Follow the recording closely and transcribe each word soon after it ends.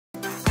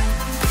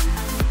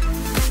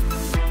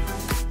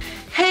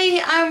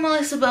Hey, I'm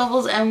Melissa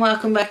Bubbles and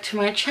welcome back to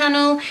my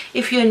channel.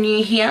 If you're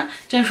new here,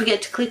 don't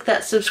forget to click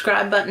that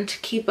subscribe button to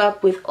keep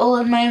up with all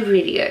of my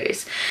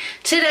videos.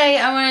 Today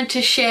I wanted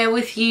to share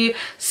with you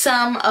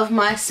some of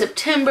my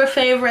September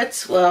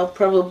favorites, well,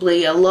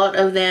 probably a lot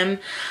of them.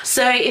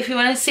 So if you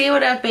want to see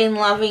what I've been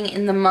loving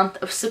in the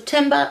month of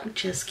September,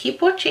 just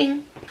keep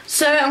watching.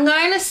 So I'm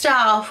going to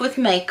start off with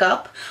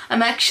makeup.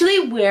 I'm actually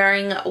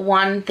wearing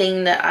one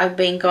thing that I've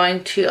been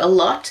going to a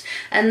lot,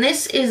 and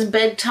this is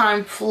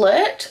Bedtime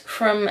Flirt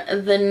from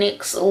the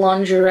NYX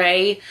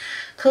Lingerie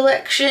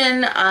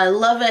collection. I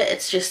love it.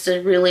 It's just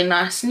a really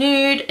nice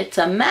nude. It's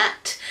a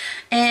matte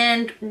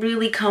and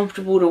really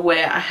comfortable to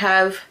wear. I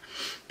have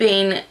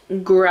been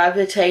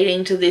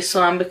gravitating to this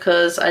one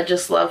because I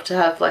just love to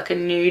have like a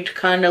nude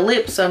kind of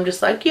lip, so I'm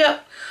just like,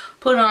 yep,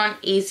 put on,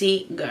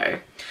 easy, go.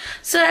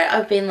 So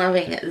I've been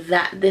loving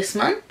that this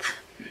month.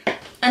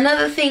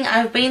 Another thing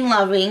I've been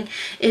loving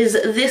is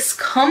this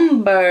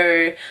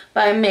combo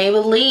by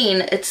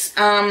Maybelline. It's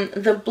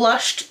the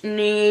blushed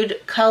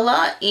nude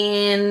color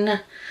in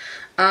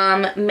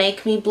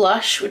Make Me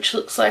Blush, which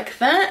looks like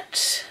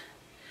that.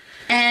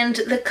 And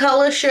the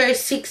color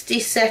shows 60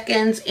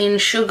 seconds in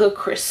Sugar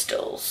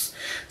Crystals.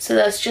 So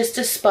that's just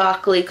a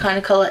sparkly kind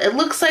of color. It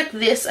looks like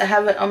this. I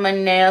have it on my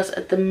nails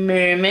at the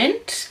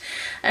moment.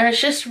 And it's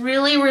just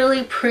really,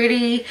 really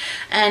pretty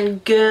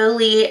and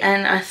girly.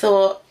 And I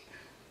thought,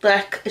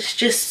 like, it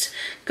just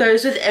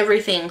goes with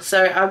everything.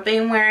 So I've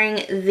been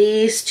wearing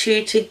these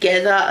two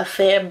together a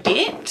fair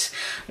bit.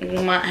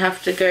 You might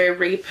have to go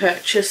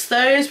repurchase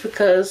those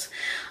because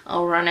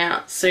I'll run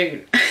out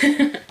soon.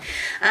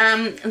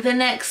 The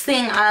next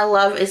thing I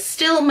love is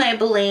still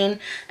Maybelline,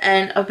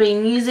 and I've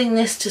been using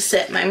this to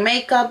set my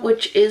makeup,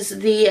 which is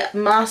the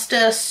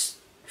Master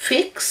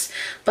Fix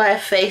by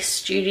Face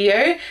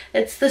Studio.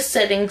 It's the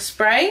setting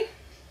spray,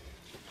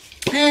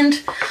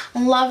 and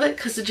I love it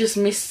because it just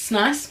mists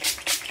nice.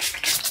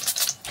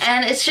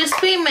 And it's just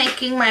been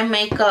making my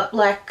makeup,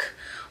 like,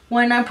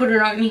 when I put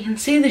it on, you can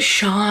see the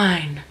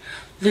shine.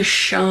 The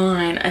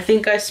shine. I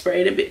think I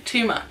sprayed a bit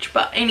too much,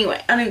 but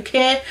anyway, I don't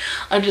care.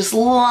 I just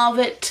love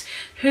it.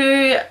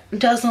 Who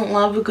doesn't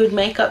love a good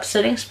makeup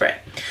setting spray?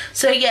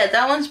 So yeah,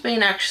 that one's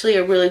been actually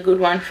a really good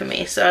one for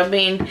me. So I've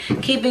been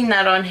keeping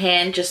that on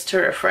hand just to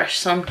refresh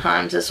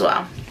sometimes as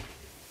well.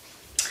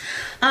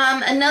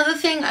 Another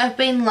thing I've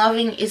been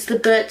loving is the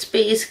Burt's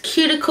Bees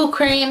Cuticle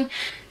Cream.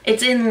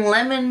 It's in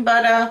lemon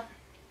butter.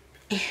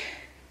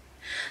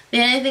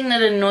 The only thing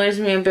that annoys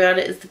me about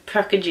it is the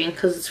packaging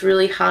because it's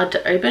really hard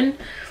to open.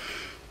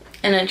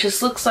 And it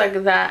just looks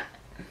like that.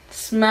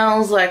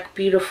 Smells like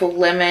beautiful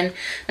lemon.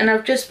 And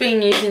I've just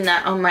been using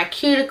that on my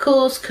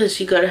cuticles because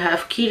you got to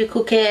have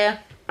cuticle care.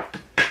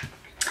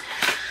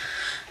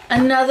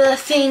 Another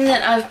thing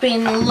that I've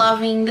been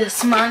loving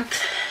this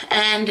month,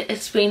 and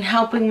it's been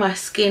helping my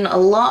skin a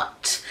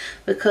lot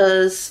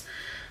because,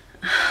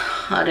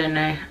 I don't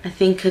know, I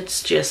think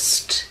it's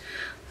just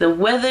the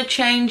weather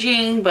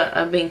changing, but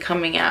I've been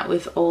coming out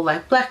with all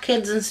like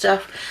blackheads and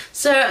stuff.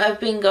 So I've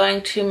been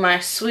going to my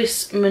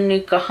Swiss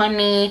Manuka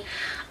Honey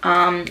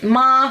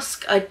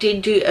mask. I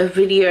did do a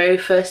video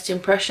first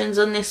impressions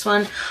on this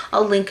one.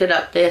 I'll link it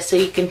up there so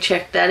you can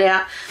check that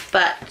out.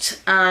 But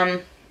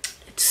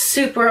it's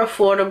super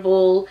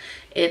affordable.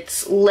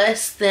 It's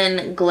less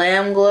than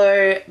Glam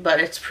Glow, but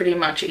it's pretty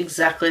much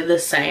exactly the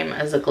same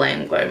as a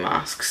Glam Glow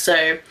mask.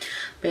 So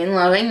been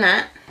loving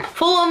that.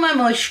 For my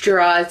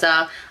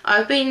moisturizer,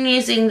 I've been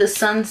using the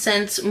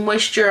Sunsense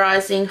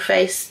Moisturizing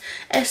Face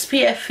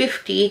SPF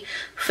 50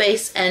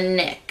 face and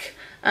neck.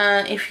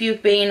 If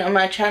you've been on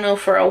my channel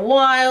for a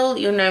while,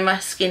 you'll know my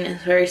skin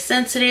is very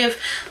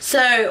sensitive.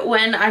 So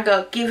when I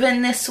got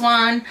given this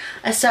one,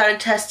 I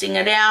started testing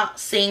it out,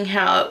 seeing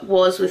how it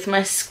was with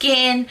my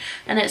skin,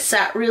 and it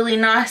sat really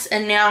nice.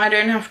 And now I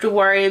don't have to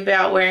worry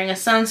about wearing a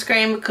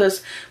sunscreen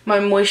because my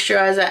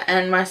moisturizer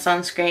and my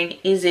sunscreen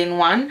is in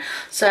one.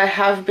 So I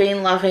have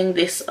been loving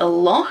this a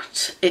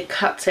lot. It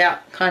cuts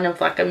out kind of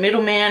like a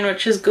middleman,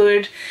 which is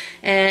good.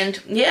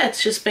 And yeah,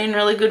 it's just been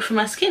really good for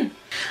my skin.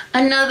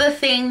 Another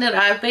thing that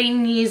I've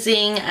been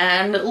using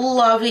and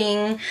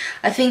loving,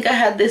 I think I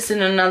had this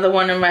in another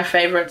one of my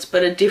favorites,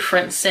 but a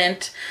different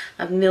scent.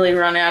 I've nearly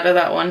run out of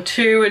that one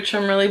too, which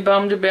I'm really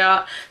bummed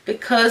about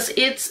because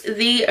it's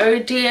the Oh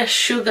Dear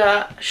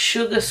Sugar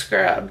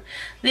Scrub.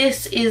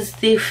 This is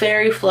the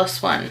Fairy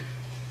Floss one.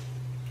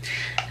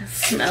 It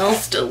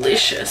smells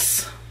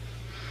delicious.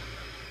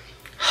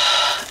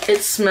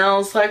 It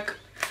smells like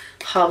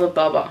Hubba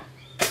Bubba.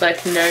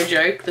 Like, no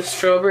joke, the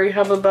strawberry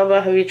Hubba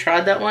Bubba. Have you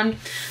tried that one?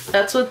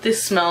 That's what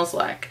this smells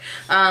like.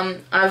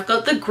 I've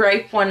got the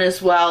grape one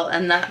as well,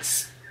 and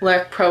that's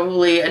like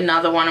probably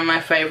another one of my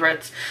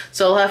favorites.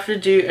 So I'll have to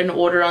do an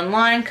order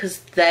online because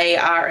they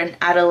are an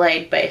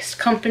Adelaide based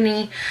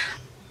company.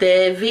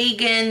 They're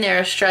vegan, they're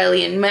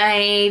Australian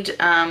made,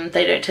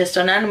 they don't test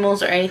on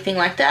animals or anything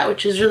like that,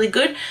 which is really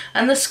good.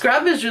 And the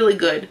scrub is really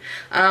good.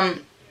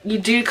 You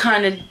do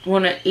kind of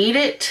want to eat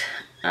it,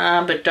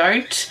 but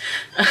don't.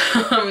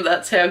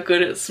 That's how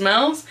good it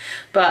smells.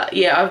 But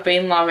yeah, I've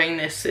been loving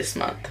this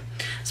month.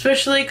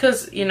 especially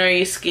because, you know,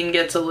 your skin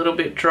gets a little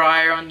bit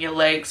drier on your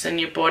legs and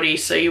your body,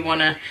 so you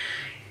want to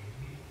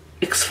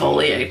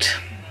exfoliate.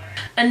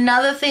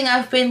 Another thing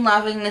I've been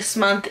loving this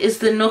month is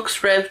the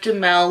NYX Rev de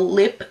Mel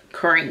Lip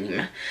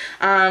Cream.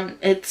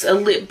 It's a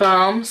lip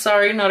balm,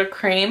 sorry, not a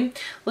cream.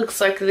 Looks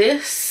like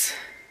this.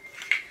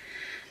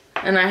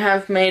 And I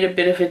have made a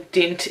bit of a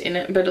dent in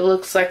it, but it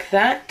looks like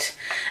that.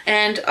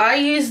 And I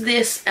use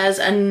this as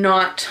a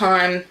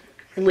nighttime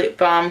lip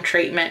balm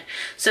treatment,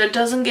 so it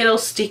doesn't get all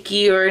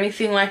sticky or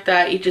anything like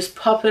that. You just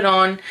pop it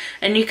on,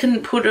 and you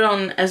can put it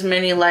on as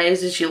many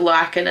layers as you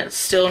like, and it's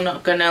still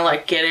not gonna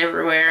like get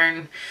everywhere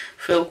and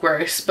feel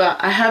gross. But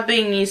I have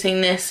been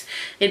using this.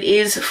 It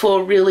is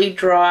for really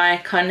dry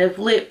kind of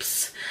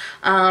lips,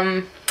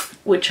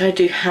 which I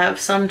do have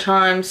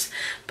sometimes,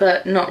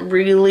 but not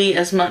really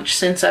as much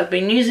since I've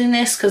been using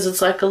this, because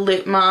it's like a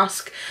lip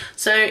mask.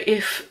 So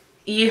if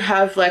you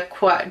have like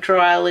quite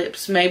dry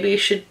lips, maybe you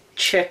should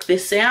check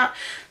this out.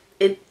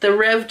 The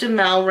Rev de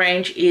Mel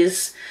range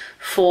is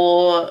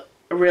for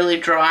really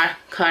dry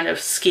kind of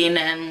skin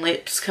and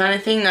lips kind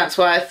of thing. That's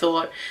why I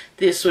thought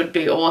this would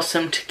be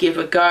awesome to give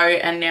a go,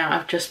 and now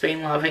I've just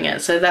been loving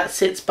it. So that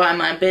sits by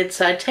my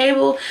bedside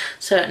table,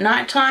 so at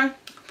night time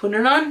put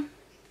it on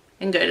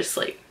and go to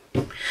sleep.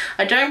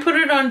 I don't put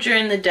it on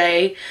during the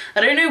day.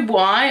 I don't know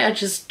why, I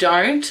just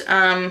don't.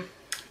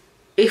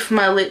 If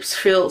my lips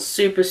feel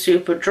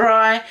super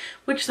dry,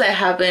 which they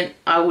haven't,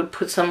 I would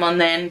put some on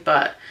then,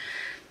 but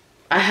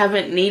I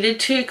haven't needed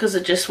to because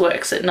it just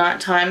works at night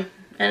time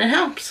and it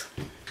helps.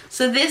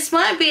 So this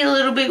might be a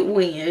little bit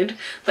weird,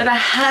 but I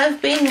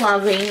have been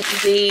loving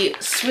the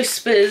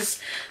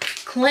Swispers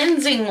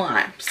cleansing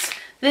wipes.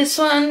 This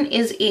one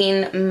is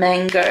in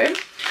Mango.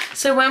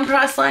 So when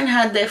Priceline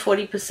had their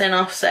 40%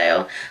 off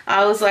sale,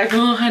 I was like,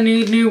 oh, I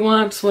need new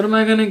wipes. What am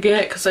I going to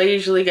get? Because I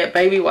usually get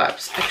baby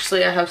wipes.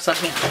 Actually, I have some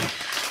here.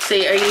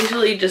 See, I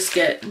usually just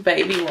get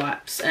baby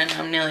wipes, and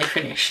I'm nearly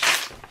finished.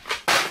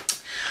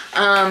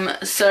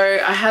 So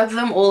I have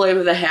them all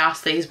over the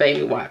house, these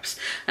baby wipes.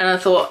 And I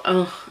thought,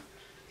 oh,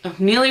 I've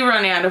nearly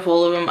run out of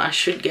all of them. I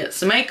should get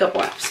some makeup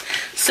wipes.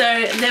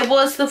 So there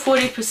was the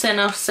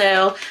 40% off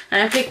sale,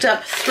 and I picked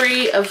up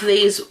 3 of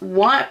these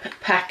wipe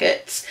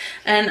packets,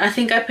 and I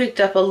think I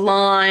picked up a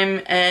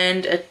lime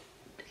and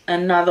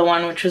another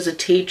one which was a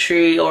tea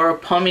tree or a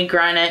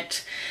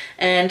pomegranate,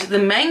 and the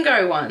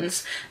mango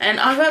ones, and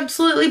I've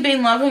absolutely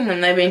been loving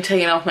them. They've been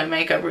taking off my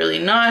makeup really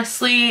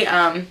nicely.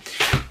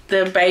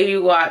 The baby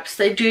wipes,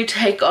 they do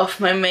take off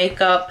my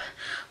makeup,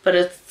 but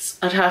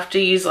I'd have to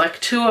use like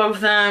 2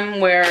 of them,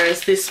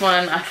 whereas this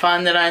one I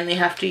find that I only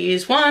have to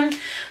use 1.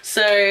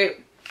 So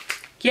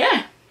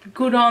yeah,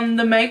 good on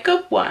the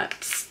makeup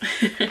wipes.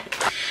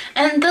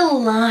 And the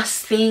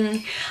last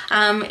thing,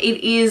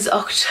 it is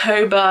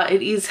October,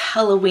 it is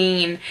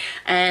Halloween,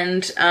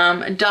 and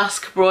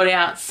Dusk brought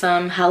out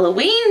some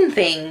Halloween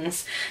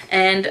things,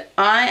 and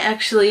I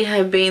actually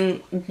have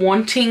been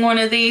wanting one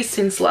of these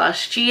since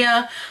last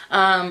year.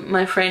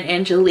 My friend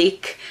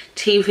Angelique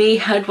TV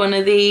had one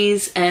of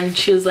these, and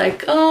she was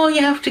like, oh,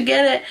 you have to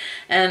get it,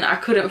 and I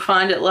couldn't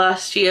find it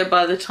last year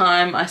by the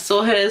time I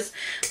saw hers,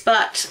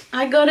 but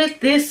I got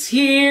it this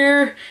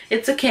year.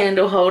 It's a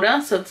candle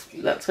holder, so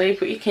that's where you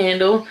put your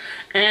candle,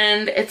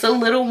 and it's a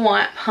little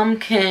white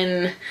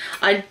pumpkin.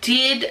 I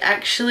did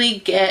actually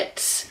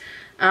get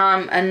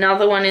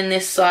another one in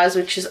this size,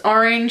 which is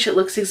orange. It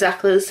looks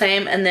exactly the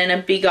same, and then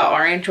a bigger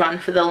orange one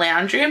for the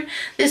lounge room.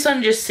 This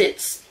one just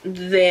sits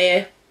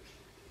there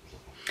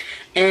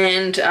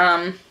and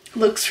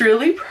looks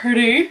really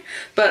pretty,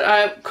 but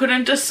I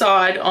couldn't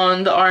decide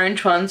on the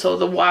orange ones or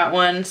the white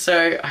one,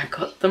 so I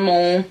got them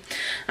all.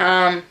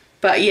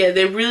 But yeah,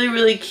 they're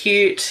really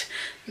cute,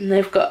 and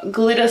they've got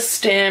glitter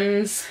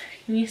stems.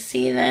 Can you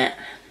see that?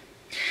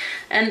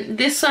 And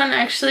this one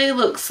actually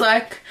looks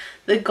like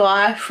the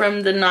guy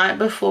from The Night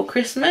Before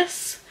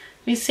Christmas.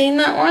 Have you seen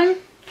that one?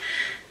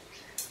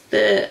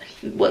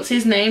 What's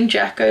his name?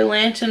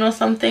 Jack-o'-lantern or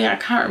something? I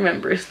can't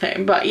remember his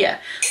name, but yeah,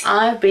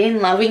 I've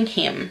been loving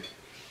him.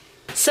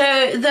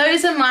 So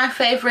those are my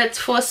favorites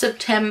for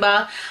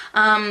September.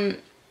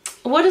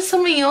 What are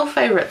some of your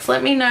favorites?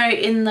 Let me know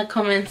in the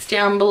comments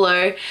down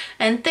below,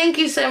 and thank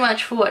you so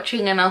much for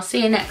watching, and I'll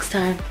see you next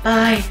time.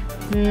 Bye.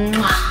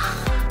 Mwah.